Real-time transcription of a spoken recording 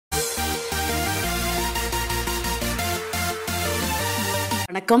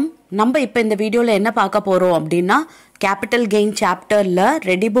வணக்கம். நம்ம இப்போ இந்த வீடியோவில் என்ன பார்க்க போகிறோம் அப்படின்னா கேபிட்டல் கெயின் சாப்டரில்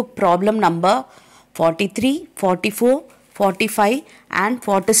ready book problem number 43, 44, 45 and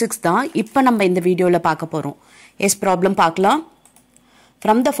 46 தான் இப்போ நம்ம இந்த வீடியோவில் பார்க்க போகிறோம். ப்ராப்ளம் பார்க்கலாம்.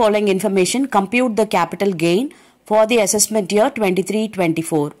 From the following information, compute the capital gain for the assessment year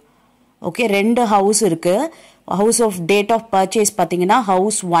 23-24. Okay, ரெண்டு ஹவுஸ் இருக்கு. House of date of purchase பார்த்தீங்கன்னா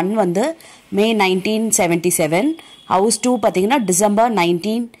ஹவுஸ் 1 வந்து May 1977, ஹவுஸ் 2 பார்த்தீங்கன்னா December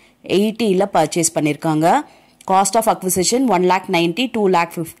 1980 பர்ச்சேஸ் பண்ணியிருக்காங்க. Cost of acquisition 1,90,000,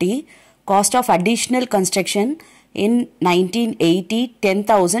 2,50,000. Cost of additional construction in 1980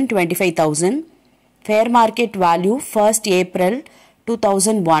 10,000, 25,000. Fair market value 1st April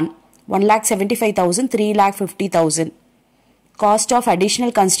 2001 1,75,000, 3,50,000. Cost of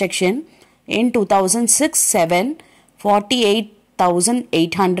additional construction in 2006-7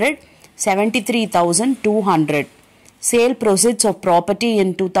 48,800, 73,200. Sale proceeds of property in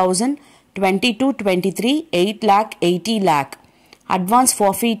 2022-23 8,80,000. Advance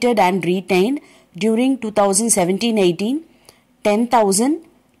forfeited and retained during 2017-18 10,000,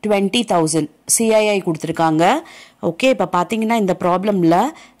 20,000. CII கொடுத்திருக்காங்க. Okay, இப்போ பார்த்தீங்கன்னா இந்த ப்ராப்ளமில்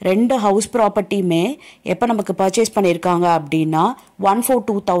ரெண்டு house ப்ராப்பர்ட்டியுமே எப்போ நமக்கு purchase பண்ணியிருக்காங்க அப்படின்னா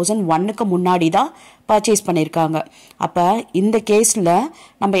 1/4/2001 முன்னாடி தான் பர்ச்சேஸ் பண்ணியிருக்காங்க. அப்போ இந்த கேஸில்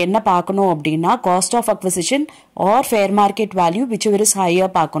நம்ம என்ன பார்க்கணும் அப்படின்னா cost of acquisition R fair market value whichever is higher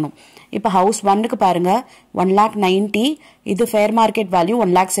பார்க்கணும். இப்போ ஹவுஸ் 1க்கு பாருங்கள் 1,90,000, இது ஃபேர் மார்க்கெட் வேல்யூ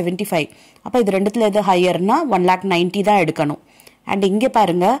 1,75,000. அப்போ இது ரெண்டுத்தில் எது ஹையர்னா 1,90,000 தான் எடுக்கணும். அண்ட் இங்கே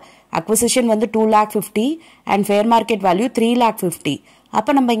பாருங்க அக்விசிஷன் வந்து 2,50,000 அண்ட் ஃபேர் மார்க்கெட் வேல்யூ 3,50,000.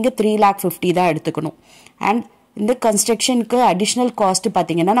 அப்போ நம்ம இங்கே 3,50,000 தான் எடுத்துக்கணும். அண்ட் இந்த கன்ஸ்ட்ரக்ஷனுக்கு அடிஷ்னல் காஸ்ட்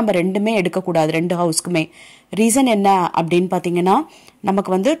பார்த்தீங்கன்னா நம்ம ரெண்டுமே எடுக்கக்கூடாது, ரெண்டு ஹவுஸ்க்குமே. ரீசன் என்ன அப்படின்னு பார்த்தீங்கன்னா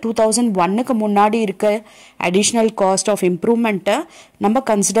நமக்கு வந்து 2001க்கு முன்னாடி இருக்க அடிஷ்னல் காஸ்ட் ஆஃப் இம்ப்ரூவ்மெண்ட்டை நம்ம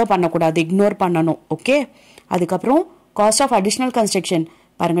கன்சிடர் பண்ணக்கூடாது, இக்னோர் பண்ணணும். ஓகே, அதுக்கப்புறம் காஸ்ட் ஆஃப் அடிஷ்னல் கன்ஸ்ட்ரக்ஷன்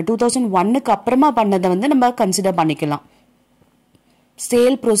பாருங்கள் 2001க்கு அப்புறமா பண்ணதை வந்து நம்ம கன்சிடர் பண்ணிக்கலாம்.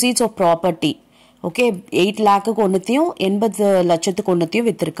 Sale proceeds of property okay 8 lakhக்கு ஒன்றுத்தையும் 80 லட்சத்துக்கு ஒன்றுத்தையும்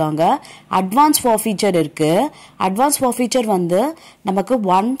விற்றுருக்காங்க. அட்வான்ஸ் ஃபார்ஃபீச்சர் இருக்கு. அட்வான்ஸ் ஃபார்ஃபீச்சர் வந்து நமக்கு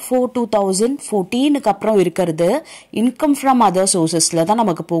 1/4/2014 அப்புறம் இருக்கிறது இன்கம் ஃப்ரம் அதர் சோர்சஸில் தான்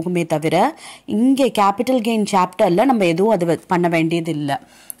நமக்கு போகுமே தவிர இங்கே கேபிட்டல் கெயின் சாப்டரில் நம்ம எதுவும் அது பண்ண வேண்டியது இல்லை.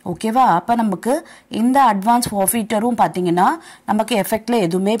 ஓகேவா? அப்போ நமக்கு இந்த அட்வான்ஸ் ஃபார்ஃபீட்டரும் பார்த்தீங்கன்னா நமக்கு எஃபெக்டில்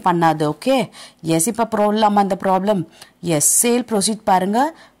எதுவுமே பண்ணாது. Okay, S. இப்போ போடலாமா அந்த ப்ராப்ளம்? எஸ். சேல் ப்ரொசீட் பாருங்கள்.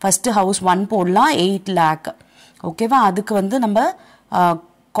 ஃபஸ்ட்டு ஹவுஸ் 1 போடலாம் 8 lakh. ஓகேவா? அதுக்கு வந்து நம்ம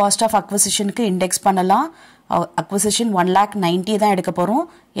காஸ்ட் ஆஃப் அக்விசிஷனுக்கு இண்டெக்ஸ் பண்ணலாம். அக்விசிஷன் 1,90,000 தான் எடுக்க போகிறோம்,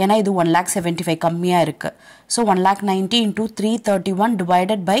 ஏன்னா இது 1,75,000 கம்மியாக இருக்குது. ஸோ 1,90,000 into 331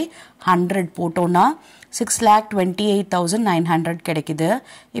 divided by 100 போட்டோன்னா 6,28,900 கிடைக்குது.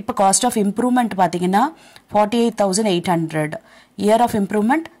 இப்போ காஸ்ட் ஆஃப் இம்ப்ரூவ்மெண்ட் பார்த்தீங்கன்னா 48,800. இயர் ஆஃப்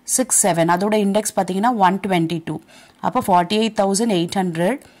இம்ப்ரூவ்மெண்ட் 6-7, அதோட இண்டெக்ஸ் பார்த்தீங்கன்னா 122. அப்போ 48,800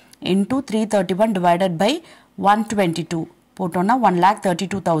 into 331 divided by 122 போட்டோன்னா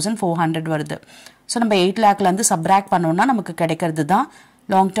 1,32,400 வருது. ஸோ நம்ம 8 lakhலேருந்து சப்ராக்ட் பண்ணோன்னா நமக்கு கிடைக்கிறது தான்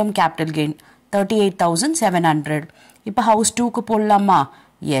லாங் டேர்ம் கேபிட்டல் கெயின் 38,700. இப்போ ஹவுஸ் 2க்கு போடலாமா?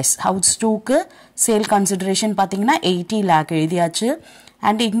 எஸ். ஹவுஸ் 2க்கு சேல் கன்சிடரேஷன் பார்த்தீங்கன்னா 80 lakh எழுதியாச்சு.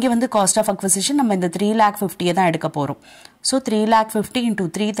 அண்ட் இங்கே வந்து காஸ்ட் ஆஃப் அக்விசிஷன் நம்ம இந்த 3,50,000 தான் எடுக்க போகிறோம். ஸோ 3,50,000 into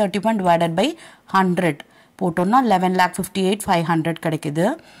 331 divided by 100 போட்டோம்னா 11,58,500 கிடைக்குது.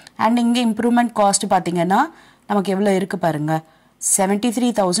 அண்ட் இங்கே இம்ப்ரூவ்மெண்ட் காஸ்ட் பார்த்தீங்கன்னா நமக்கு எவ்வளோ இருக்குது பாருங்கள்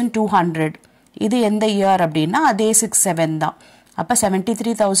 73,200. இது எந்த இயர் அப்படின்னா அதே 6-7 தான். அப்போ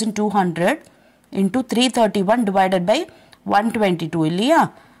 73,200 into 331 divided by 122 இல்லையா?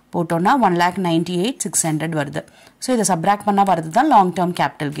 போட்டோன்னா 1,98,600 வருது. ஸோ இதை சப்ராக்ட் பண்ணால் வருது தான் லாங் டேர்ம்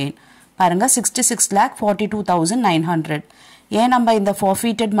கேபிட்டல் கெயின். பாருங்கள் 66,42,900. ஏன் நம்ம இந்த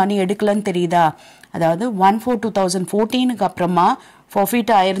ஃபார்ஃபீட்டட் மணி எடுக்கலன்னு தெரியுதா? அதாவது 1/4/2014 அப்புறமா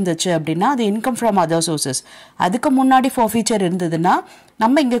ஃபார்ஃபீட் ஆயிருந்துச்சு அப்படின்னா அது இன்கம் ஃப்ரம் அதர் சோர்சஸ். அதுக்கு முன்னாடி ஃபார்ஃபீச்சர் இருந்ததுன்னா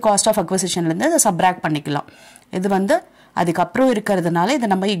நம்ம இங்கே காஸ்ட் ஆஃப் அக்விசிஷன்லேருந்து அதை சப்ராக்ட் பண்ணிக்கலாம். இது வந்து அதுக்கப்புறம் இருக்கிறதுனால இதை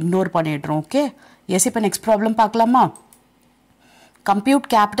நம்ம இக்னோர் பண்ணிடுறோம். Okay, S. இப்போ நெக்ஸ்ட் ப்ராப்ளம் பார்க்கலாமா? Compute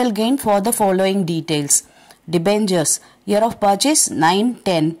capital gain for the following details. Debentures. Year of purchase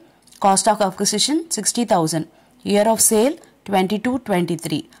 9-10. Cost of acquisition 60,000. Year of sale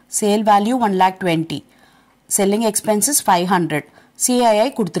 22-23. Sale value 1,20,000. Selling expenses 500. CII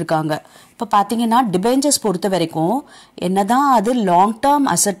கொடுத்துருக்காங்க. இப்போ பார்த்தீங்கன்னா டிபெஞ்சர்ஸ் பொறுத்த வரைக்கும் என்னதான் அது லாங் டேர்ம்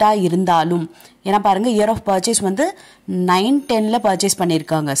அசட்டாக இருந்தாலும் ஏன்னா பாருங்க இயர் ஆஃப் பர்ச்சேஸ் வந்து 9-10ல பர்ச்சேஸ்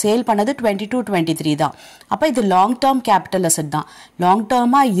பண்ணியிருக்காங்க, சேல் பண்ணது 22-23 தான். அப்போ இது லாங் டேர்ம் கேபிட்டல் அசெட் தான். லாங்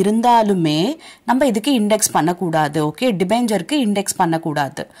டேர்மாக இருந்தாலுமே நம்ம இதுக்கு இண்டெக்ஸ் பண்ணக்கூடாது. ஓகே, டிபெஞ்சருக்கு இண்டெக்ஸ்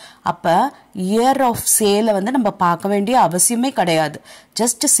பண்ணக்கூடாது. அப்போ இயர் ஆஃப் சேலை வந்து நம்ம பார்க்க வேண்டிய அவசியமே கிடையாது.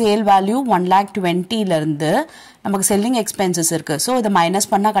 ஜஸ்ட் சேல் வேல்யூ 1,20,000 நமக்கு செல்லிங் எக்ஸ்பென்சஸ் இருக்கு. ஸோ இதை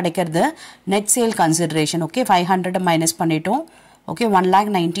மைனஸ் பண்ணால் கிடைக்கிறது net sale consideration. Okay, 500 minus பண்ணிட்டோம். ஓகே,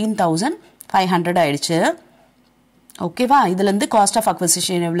 1,19,500 ஆயிடுச்சு. ஓகேவா, இதுலேருந்து காஸ்ட் ஆஃப்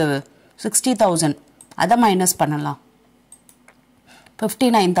அக்விசிஷன் எவ்வளவு? 60,000. அதை மைனஸ் பண்ணலாம்,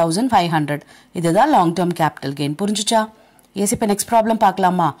 59,500. இதுதான் லாங் டேர்ம் கேபிட்டல் கெயின். புரிஞ்சுச்சா? எஸ். இப்போ நெக்ஸ்ட் ப்ராப்ளம்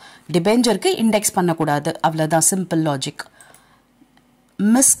பார்க்கலாமா? டிபெஞ்சருக்கு இண்டெக்ஸ் பண்ணக்கூடாது, அவ்வளோதான், simple logic.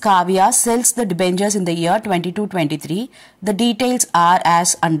 Miss Kavya sells the debentures in the year 22-23. The details are as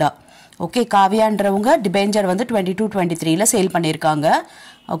under. Okay, காவியான்றவங்க debenture வந்து 22-23ல சேல் பண்ணியிருக்காங்க.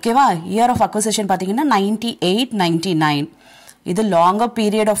 ஓகேவா, இயர் ஆஃப் அக்விசிஷன் பார்த்தீங்கன்னா 98-99. இது லாங்கர்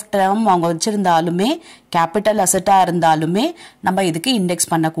பீரியட் ஆஃப் டேர்ம் அவங்க வச்சிருந்தாலுமே கேபிட்டல் அசெட்டாக இருந்தாலுமே நம்ம இதுக்கு இண்டெக்ஸ்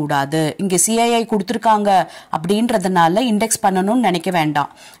பண்ணக்கூடாது. இங்கே சிஐஐ கொடுத்துருக்காங்க அப்படின்றதுனால இண்டெக்ஸ் பண்ணணும்னு நினைக்க வேண்டாம்.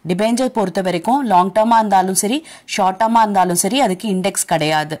 டிபெஞ்சர் பொறுத்த வரைக்கும் லாங் டேர்மாக இருந்தாலும் சரி ஷார்ட் டேர்மாக இருந்தாலும் சரி அதுக்கு இண்டெக்ஸ்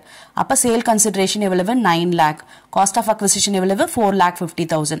கிடையாது. அப்போ சேல் கன்சிடரேஷன் எவ்வளவு? 9 lakh. காஸ்ட் ஆஃப் அக்விசிஷன் எவ்வளவு?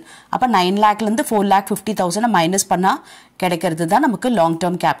 4,50,000. அப்போ 9 lakhலேருந்து 4,50,000 மைனஸ் பண்ணால் கிடைக்கிறது தான் நமக்கு லாங்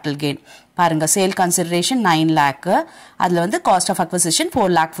டேர்ம் கேபிட்டல் கெயின். பாருங்க, சேல் கன்சிடரேஷன் 9 lakh, அதில் வந்து காஸ்ட் ஆஃப் அக்விசிஷன்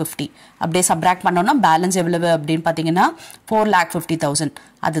 4,50,000. அப்படியே சப்ராக்ட் பண்ணோம்னா பேலன்ஸ் எவ்வளவு அப்படின்னு பார்த்தீங்கன்னா 4,50,000.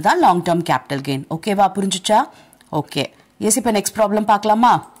 அதுதான் லாங் டேர்ம் கேபிட்டல் கெயின். ஓகேவா, புரிஞ்சுச்சா? Okay, S. இப்போ நெக்ஸ்ட் ப்ராப்ளம்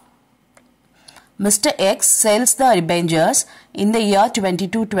பார்க்கலாமா? Mr. X sells the debentures in the year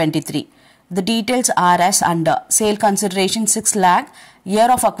 22-23. The details are as under. Sale consideration 6 lakh. Year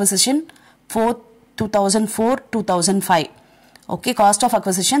of acquisition 2004-2005. Okay, cost of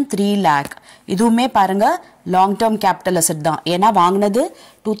acquisition 3 lakh. இதுவுமே பாருங்க long term capital asset தான். ஏன்னா வாங்கினது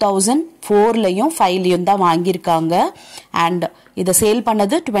 2004லையும் 5லையும் தான் வாங்கியிருக்காங்க. And இதை sale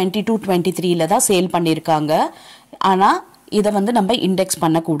பண்ணது 22-23ல தான் சேல் பண்ணியிருக்காங்க. ஆனால் இதை வந்து நம்ம இண்டெக்ஸ்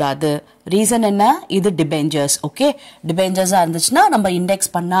பண்ணக்கூடாது. ரீசன் என்ன? இது டிபெஞ்சர்ஸ். ஓகே, டிபெஞ்சர்ஸாக இருந்துச்சுன்னா நம்ம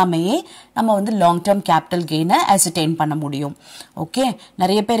இண்டெக்ஸ் பண்ணாமையே நம்ம வந்து லாங் டேர்ம் கேபிட்டல் கெயினை அசர்டைன் பண்ண முடியும். ஓகே,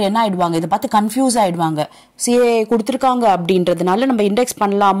 நிறைய பேர் என்ன ஆயிடுவாங்க, இதை பார்த்து கன்ஃபியூஸ் ஆயிடுவாங்க. சிஏ கொடுத்துருக்காங்க அப்படின்றதுனால நம்ம இண்டெக்ஸ்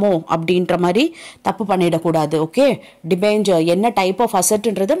பண்ணலாமோ அப்படின்ற மாதிரி தப்பு பண்ணிடக்கூடாது. ஓகே, டிபெஞ்சர் என்ன டைப் ஆஃப்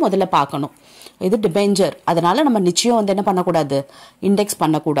அசெட்ன்றதை முதல்ல பார்க்கணும். இது டிபெஞ்சர், அதனால நம்ம நிச்சயம் வந்து என்ன பண்ணக்கூடாது, இண்டெக்ஸ்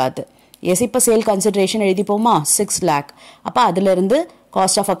பண்ணக்கூடாது. எஸ். இப்போ சேல் கன்சிடரேஷன் எழுதிப்போமா? 6 lakh. அப்போ அதுலேருந்து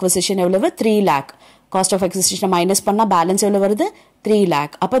காஸ்ட் ஆஃப் அக்விசிஷன் எவ்வளவு? 3 lakh. காஸ்ட் ஆஃப் அக்விசிஷனை மைனஸ் பண்ணால் பேலன்ஸ் எவ்வளோ வருது? 3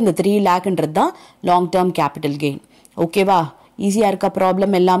 lakh. அப்போ இந்த 3 lakhன்றது தான் லாங் டேர்ம் கேபிட்டல் கெயின். ஓகேவா, ஈஸியாக இருக்க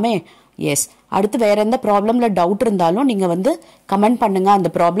ப்ராப்ளம் எல்லாமே? எஸ். அடுத்து வேற எந்த ப்ராப்ளம்ல டவுட் இருந்தாலும் நீங்க வந்து கமெண்ட் பண்ணுங்க, அந்த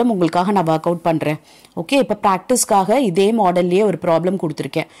ப்ராப்ளம் உங்களுக்காக நான் ஒர்க் அவுட் பண்றேன். ஓகே, இப்போ ப்ராக்டிஸ்க்காக இதே மாடல்லையே ஒரு ப்ராப்ளம்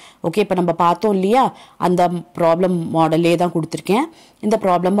கொடுத்துருக்கேன். ஓகே, இப்போ நம்ம பார்த்தோம் இல்லையா, அந்த ப்ராப்ளம் மாடல்லே தான் கொடுத்துருக்கேன். இந்த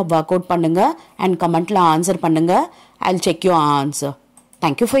ப்ராப்ளம் ஒர்க் அவுட் பண்ணுங்க அண்ட் கமெண்ட்ல ஆன்சர் பண்ணுங்க. I will check your answer.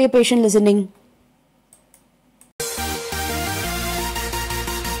 Thank you for your patient listening.